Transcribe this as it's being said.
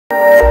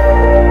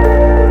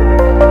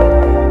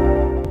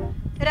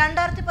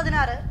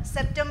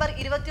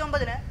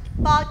29-ന്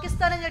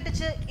പാകിസ്ഥാനെ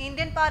ഞെട്ടിച്ച്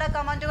Indian para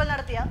കമാൻഡോകൾ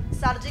നടത്തിയ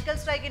surgical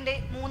സ്ട്രൈക്കിന്റെ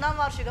 3ാം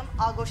വാർഷികം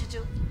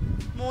ആഘോഷിച്ചു.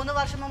 3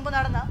 വർഷം മുമ്പ്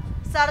നടന്ന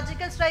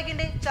സർജിക്കൽ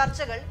സ്ട്രൈക്കിന്റെ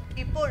ചർച്ചകൾ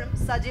ഇപ്പോഴും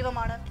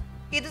സജീവമാണ്.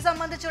 ഇത്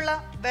സംബന്ധിച്ചുള്ള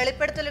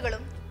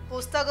വെളിപ്പെടുത്തലുകളും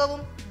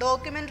പുസ്തകവും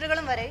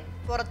ഡോക്യുമെന്ററികളും വരെ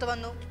പുറത്തു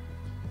വന്നു.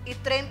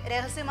 ഇത്രയും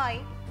രഹസ്യമായി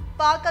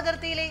പാക്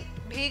അതിർത്തിയിലെ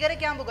ഭീകര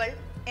ക്യാമ്പുകൾ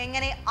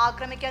എങ്ങനെ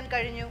ആക്രമിക്കാൻ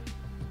കഴിഞ്ഞു?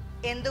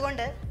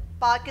 എന്തുകൊണ്ട്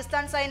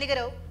പാകിസ്ഥാൻ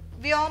സൈനികരോ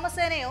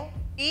വ്യോമസേനയോ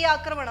ഈ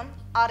ആക്രമണം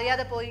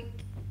അറിയാതെ പോയി?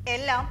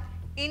 എല്ലാം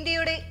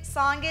ഇന്ത്യയുടെ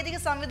സാങ്കേതിക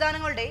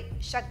സംവിധാനങ്ങളുടെ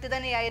ശക്തി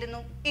തന്നെയായിരുന്നു.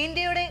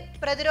 ഇന്ത്യയുടെ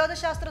പ്രതിരോധ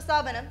ശാസ്ത്ര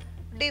സ്ഥാപനം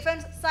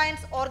ഡിഫൻസ്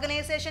സയൻസ്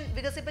ഓർഗനൈസേഷൻ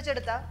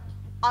വികസിപ്പിച്ചെടുത്ത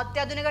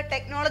അത്യാധുനിക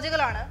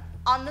ടെക്നോളജികളാണ്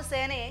അന്ന്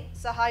സേനയെ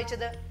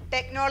സഹായിച്ചത്.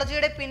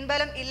 ടെക്നോളജിയുടെ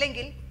പിൻബലം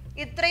ഇല്ലെങ്കിൽ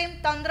ഇത്രയും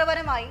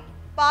തന്ത്രപരമായി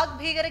പാക്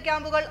ഭീകര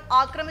ക്യാമ്പുകൾ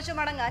ആക്രമിച്ചു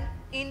മടങ്ങാൻ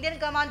ഇന്ത്യൻ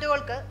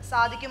കമാൻഡോകൾക്ക്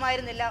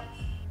സാധിക്കുമായിരുന്നില്ല.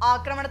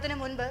 ആക്രമണത്തിന്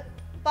മുൻപ്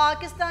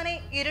പാകിസ്ഥാനെ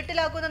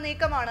ഇരുട്ടിലാക്കുന്ന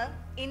നീക്കമാണ്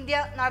ഇന്ത്യ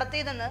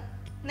നടത്തിയതെന്ന്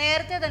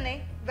നേരത്തെ തന്നെ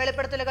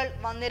വെളിപ്പെടുത്തലുകൾ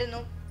വന്നിരുന്നു.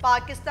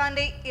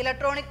 പാകിസ്ഥാന്റെ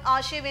ഇലക്ട്രോണിക്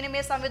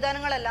ആശയവിനിമയ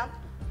സംവിധാനങ്ങളെല്ലാം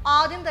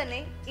ആദ്യം തന്നെ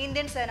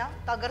ഇന്ത്യൻ സേന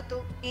തകർത്തു.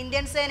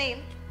 ഇന്ത്യൻ സേനയും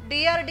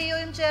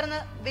DRDOയും ചേർന്ന്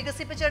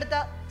വികസിപ്പിച്ചെടുത്ത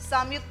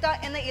സംയുക്ത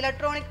എന്ന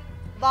ഇലക്ട്രോണിക്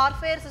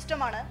വാർഫെയർ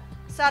സിസ്റ്റമാണ്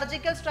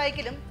സർജിക്കൽ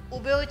സ്ട്രൈക്കിലും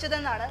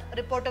ഉപയോഗിച്ചതെന്നാണ്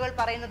റിപ്പോർട്ടുകൾ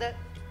പറയുന്നത്.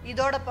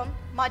 ഇതോടൊപ്പം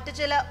മറ്റു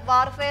ചില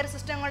വാർഫെയർ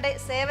സിസ്റ്റങ്ങളുടെ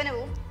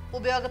സേവനവും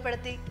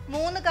ഉപയോഗപ്പെടുത്തി.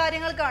 3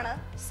 കാര്യങ്ങൾക്കാണ്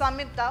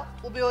സംയുക്ത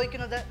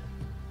ഉപയോഗിക്കുന്നത്.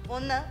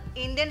 1.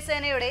 ഇന്ത്യൻ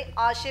സേനയുടെ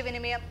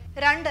ആശയവിനിമയം.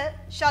 2.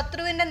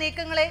 ശത്രുവിന്റെ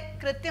നീക്കങ്ങളെ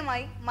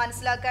കൃത്യമായി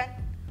മനസ്സിലാക്കാൻ.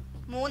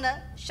 3.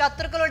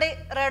 ശത്രുക്കളുടെ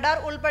റഡാർ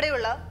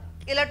ഉൾപ്പെടെയുള്ള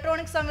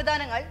ഇലക്ട്രോണിക്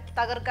സംവിധാനങ്ങൾ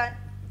തകർക്കാൻ.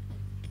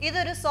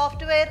 ഇതൊരു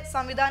സോഫ്റ്റ്വെയർ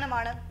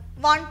സംവിധാനമാണ്.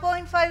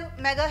 1.5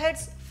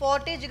 മെഗാഹെർട്സ്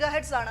 40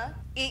 ജിഗാഹെർട്സ് ആണ്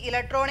ഈ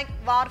ഇലക്ട്രോണിക്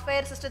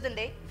വാർഫെയർ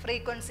സിസ്റ്റത്തിന്റെ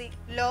frequency.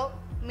 Law,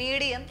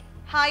 medium,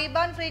 high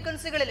band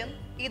ഫ്രീക്വൻസികളിലും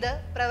ഇത്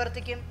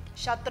പ്രവർത്തിക്കും.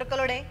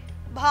 ശത്രുക്കളുടെ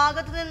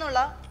ഭാഗത്തു നിന്നുള്ള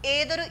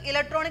ഏതൊരു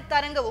ഇലക്ട്രോണിക്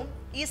തരംഗവും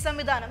ഈ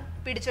സംവിധാനം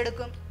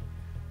പിടിച്ചെടുക്കും.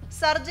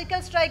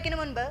 സർജിക്കൽ സ്ട്രൈക്കിന്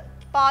മുൻപ്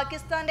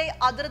പാകിസ്ഥാന്റെ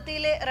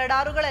അതിർത്തിയിലെ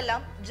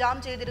റഡാറുകളെല്ലാം ജാം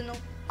ചെയ്തിരുന്നു.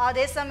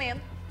 അതേസമയം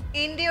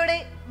ഇന്ത്യയുടെ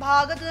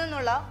ഭാഗത്തു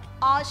നിന്നുള്ള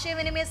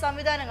ആശയവിനിമയ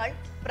സംവിധാനങ്ങൾ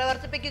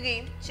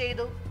പ്രവർത്തിപ്പിക്കുകയും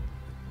ചെയ്തു.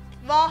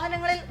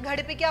 വാഹനങ്ങളിൽ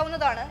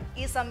ഘടിപ്പിക്കാവുന്നതാണ്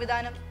ഈ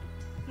സംവിധാനം.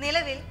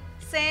 നിലവിൽ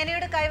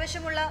സേനയുടെ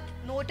കൈവശമുള്ള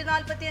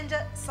 145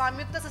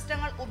 സംയുക്ത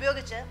സിസ്റ്റങ്ങൾ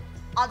ഉപയോഗിച്ച്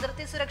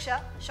അതിർത്തി സുരക്ഷ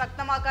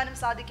ശക്തമാക്കാനും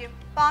സാധിക്കും.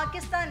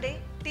 പാകിസ്ഥാന്റെ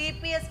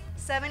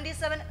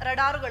TPS-77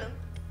 റഡാറുകളും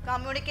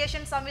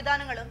കമ്മ്യൂണിക്കേഷൻ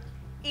സംവിധാനങ്ങളും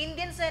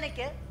ഇന്ത്യൻ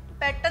സേനയ്ക്ക്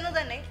പെട്ടെന്ന്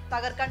തന്നെ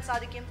തകർക്കാൻ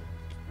സാധിക്കും.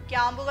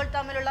 ക്യാമ്പുകൾ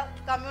തമ്മിലുള്ള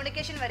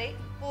കമ്മ്യൂണിക്കേഷൻ വരെ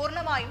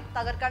പൂർണ്ണമായും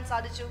തകർക്കാൻ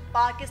സാധിച്ചു.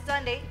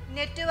 പാകിസ്ഥാന്റെ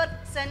നെറ്റ്വർക്ക്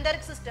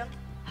സെന്ററിക് സിസ്റ്റം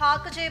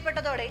ഹാക്ക്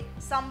ചെയ്യപ്പെട്ടതോടെ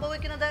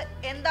സംഭവിക്കുന്നത്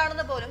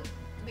എന്താണെന്ന് പോലും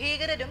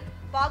ഭീകരരും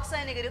പാക്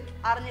സൈനികരും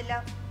അറിഞ്ഞില്ല.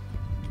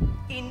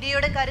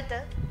 ഇന്ത്യയുടെ കരുത്ത്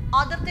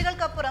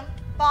അതിർത്തികൾക്കപ്പുറം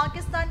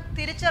പാകിസ്ഥാൻ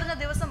തിരിച്ചറിഞ്ഞ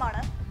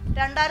ദിവസമാണ്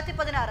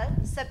 2016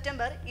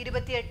 സെപ്റ്റംബർ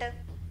 28.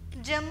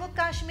 ജമ്മു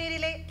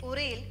കാശ്മീരിലെ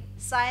ഉറിയിൽ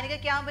സൈനിക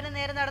ക്യാമ്പിന്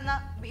നേരെ നടന്ന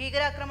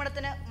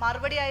ഭീകരാക്രമണത്തിന്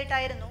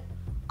മറുപടിയായിട്ടായിരുന്നു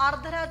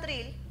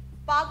അർദ്ധരാത്രിയിൽ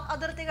പാക്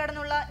അതിർത്തി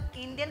കടന്നുള്ള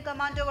ഇന്ത്യൻ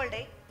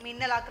കമാൻഡോകളുടെ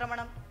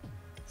മിന്നലാക്രമണം.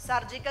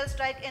 സർജിക്കൽ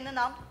സ്ട്രൈക്ക് എന്ന്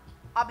നാം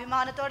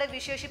അഭിമാനത്തോടെ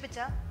വിശേഷിപ്പിച്ച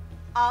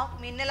ആ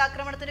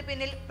മിന്നലാക്രമണത്തിന്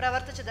പിന്നിൽ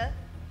പ്രവർത്തിച്ചത്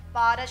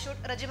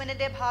പാരാഷൂട്ട്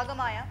റെജിമെന്റിന്റെ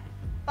ഭാഗമായ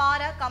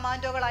പാരാ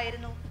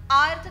കമാൻഡോകളായിരുന്നു.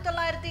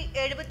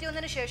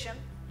 1971 ശേഷം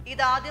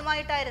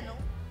ഇതാദ്യമായിട്ടായിരുന്നു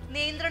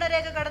നിയന്ത്രണ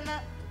രേഖ കടന്ന്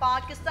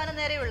പാകിസ്ഥാന്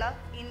നേരെയുള്ള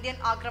ഇന്ത്യൻ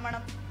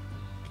ആക്രമണം.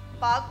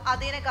 പാക്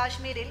അധീന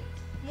കാശ്മീരിൽ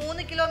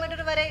 3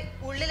 കിലോമീറ്റർ വരെ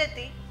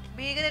ഉള്ളിലെത്തി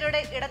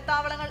ഭീകരരുടെ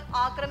ഇടത്താവളങ്ങൾ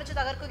ആക്രമിച്ചു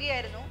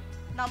തകർക്കുകയായിരുന്നു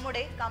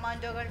നമ്മുടെ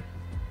കമാൻഡോകൾ.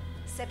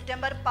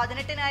 സെപ്റ്റംബർ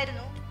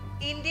 18-നായിരുന്നു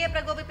ഇന്ത്യയെ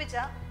പ്രകോപിപ്പിച്ച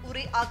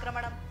ഉറി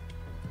ആക്രമണം.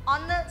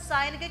 അന്ന്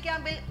സൈനിക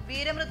ക്യാമ്പിൽ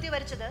വീരമൃത്യു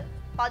വരിച്ചത്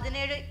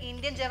 17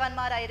 ഇന്ത്യൻ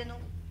ജവാന്മാരായിരുന്നു.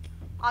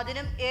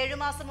 അതിനും 7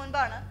 മാസം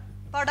മുൻപാണ്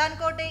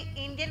പഠാൻകോട്ടെ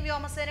ഇന്ത്യൻ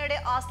വ്യോമസേനയുടെ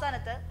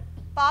ആസ്ഥാനത്ത്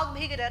പാക്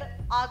ഭീകരർ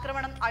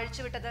ആക്രമണം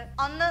അഴിച്ചുവിട്ടത്.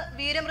 അന്ന്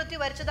വീരമൃത്യു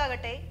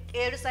വരിച്ചതാകട്ടെ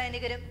 7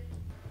 സൈനികരും.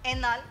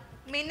 എന്നാൽ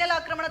മിന്നൽ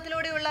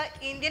ആക്രമണത്തിലൂടെയുള്ള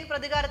ഇന്ത്യൻ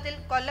പ്രതികാരത്തിൽ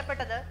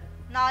കൊല്ലപ്പെട്ടത്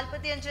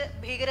 45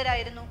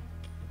 ഭീകരരായിരുന്നു.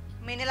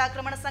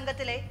 മിന്നലാക്രമണ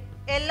സംഘത്തിലെ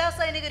എല്ലാ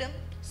സൈനികരും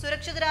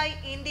സുരക്ഷിതരായി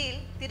ഇന്ത്യയിൽ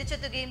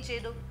തിരിച്ചെത്തുകയും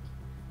ചെയ്തു.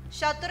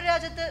 ശത്രു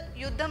രാജ്യത്ത്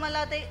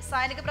യുദ്ധമല്ലാതെ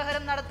സൈനിക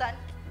പ്രഹരം നടത്താൻ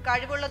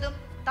കഴിവുള്ളതും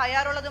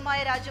തയ്യാറുള്ളതുമായ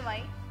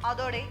രാജ്യമായി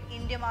അതോടെ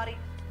ഇന്ത്യ മാറി.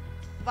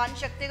 വൻ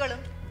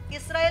ശക്തികളും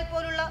ഇസ്രായേൽ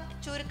പോലുള്ള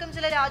ചുരുക്കം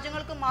ചില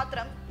രാജ്യങ്ങൾക്കും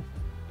മാത്രം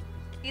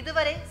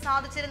ഇതുവരെ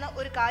സാധിച്ചിരുന്ന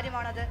ഒരു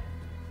കാര്യമാണത്.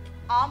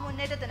 ആ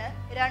മുന്നേറ്റത്തിന്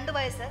 2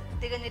 വയസ്സ്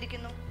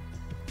തികഞ്ഞിരിക്കുന്നു.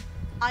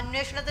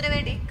 അന്വേഷണത്തിന്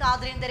വേണ്ടി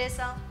കാദ്രീൻ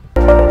Teresa.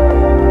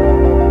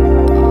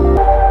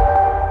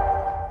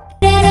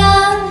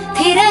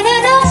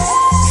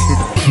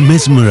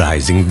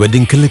 Mesmerizing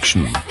wedding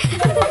collection.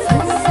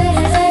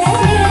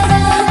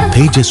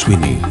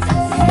 Tejaswini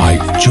by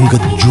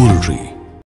Chungat Jewelry.